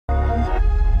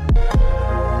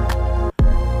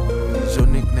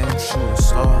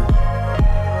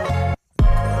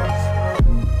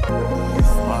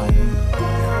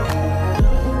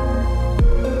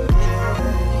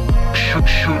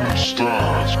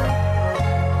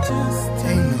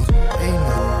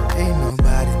Ain't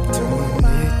nobody doing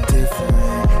it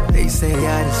different. They say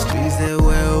out the streets that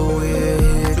well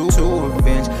we're here to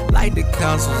revenge. Like the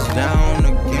council's down,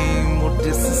 the game will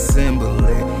disassemble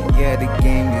it. Yeah, the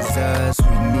game is us,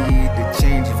 we need to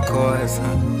change of course,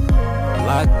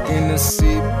 Locked in the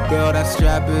seatbelt, I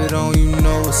strap it on, you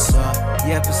know what's up.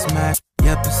 Yep, it's smack,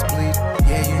 yep, it's bleed.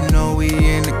 Yeah, you know we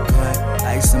in the cut.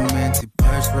 Like some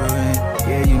antiperspirant.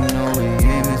 Yeah, you know we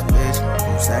in this bitch.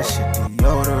 Use that shit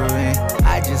deodorant.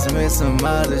 I just met some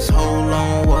others. Hold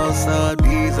on, what's up?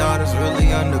 These artists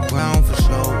really underground for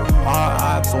sure. Our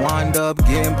ops wind up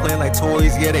getting played like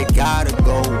toys. Yeah, they gotta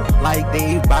go. Like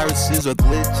they viruses or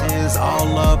glitches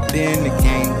all up in the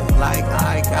game. Like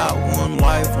I got one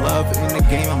life left in the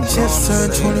game. I'm just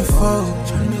turned 24,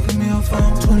 tryna make a meal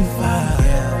from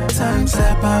 25. Times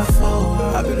that by 4,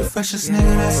 I be the freshest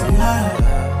nigga that's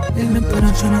alive. In the bed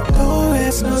I'm tryna throw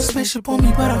ass, no spaceship on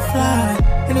me but I fly.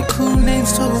 And the cool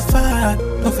name's 205,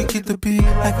 don't forget the beat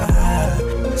like a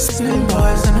high. Spin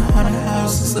bars in a haunted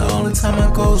house, it's the only time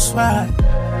I go ride.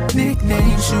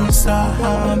 Nickname shooting star,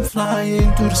 how I'm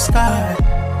flying through the sky.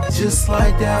 Just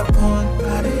like that point,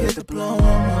 gotta hit the blow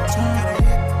one more time.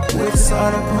 With the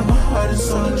start up on my heart and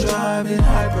soul and drive in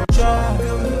hyperdrive.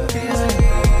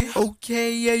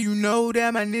 Okay, yeah, you know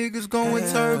that my niggas going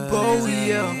turbo,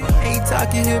 yeah. Ain't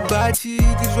talking hibachi,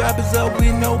 these rappers up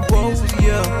with no bows,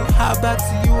 yeah. Hop back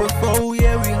to UFO,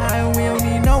 yeah, we high and we don't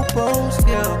need no pros,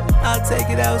 yeah. I'll take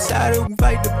it outside and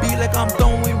fight the beat like I'm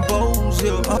throwing bows,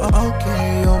 yeah.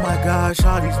 Okay, oh my gosh,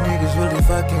 all these niggas really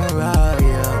fucking raw,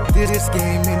 yeah. Did this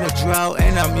game in a drought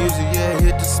and our music, yeah,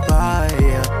 hit the spot,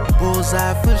 yeah.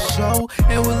 Bullseye for show,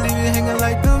 and we'll leave it hanging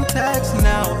like them tags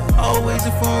now. Always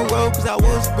in front row, cause I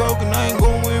was broken, I ain't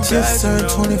going back. Just turned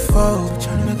 24,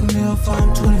 tryna make a meal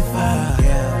from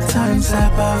 25. Times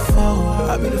that by 4,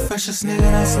 I be the freshest nigga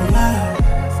that's alive.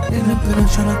 In the bed I'm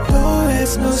tryna throw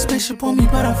ass, no spaceship on me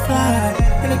but I fly.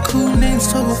 And the cool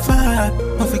name's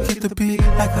 205, don't forget the beat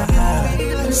like a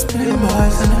high. Spin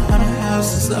bars in a haunted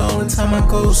house, it's the only time I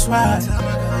go ride.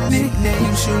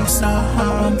 Nickname shooting star,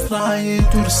 how I'm flying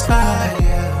through the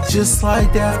sky. Just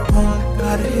like that point,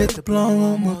 gotta hit the blow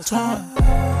one more time.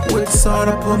 With the start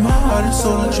up on my heart and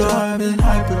soul and drive in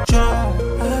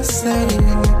hyperdrive. I say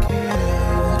in the cave,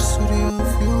 the studio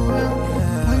view.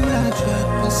 When I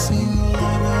drop a single, I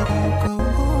let it go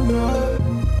on.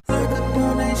 Like a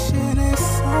donation,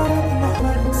 it's all up in my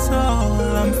heart and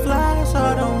soul. I'm flying so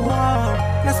I don't walk.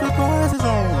 That's what boys is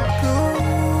on.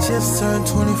 Just turned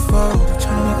 24,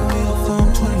 tryna make a meal from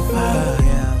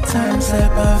 25. Times that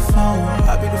by 4,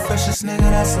 I be the freshest nigga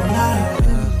that's alive.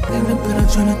 In the bed I'm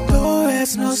tryna throw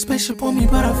ass, no spaceship on me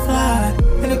but I fly.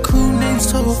 And the cool name's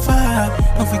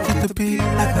 205, don't forget the beat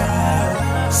like a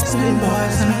high. Spin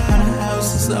bars in a haunted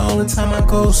house, it's the only time I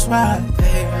go ride.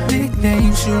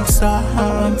 Nickname shooting star,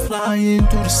 how I'm flying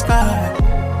through the sky.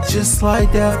 Just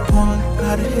like that point,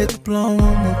 gotta hit the blow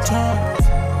one more time.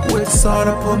 With the start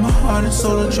up on my heart and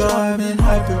soul and drive in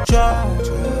hyperdrive.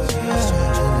 Just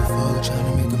turned 24,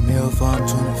 tryna make a meal from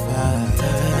 25.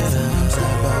 Times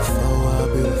that by 4, I'll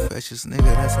be the freshest nigga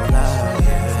that's alive.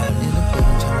 In the bed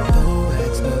I'm tryna throw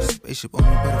ass, no spaceship on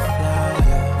me but I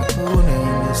fly. The cool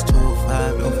name is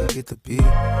 205, don't forget the beat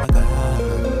like a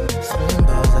high. Spin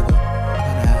by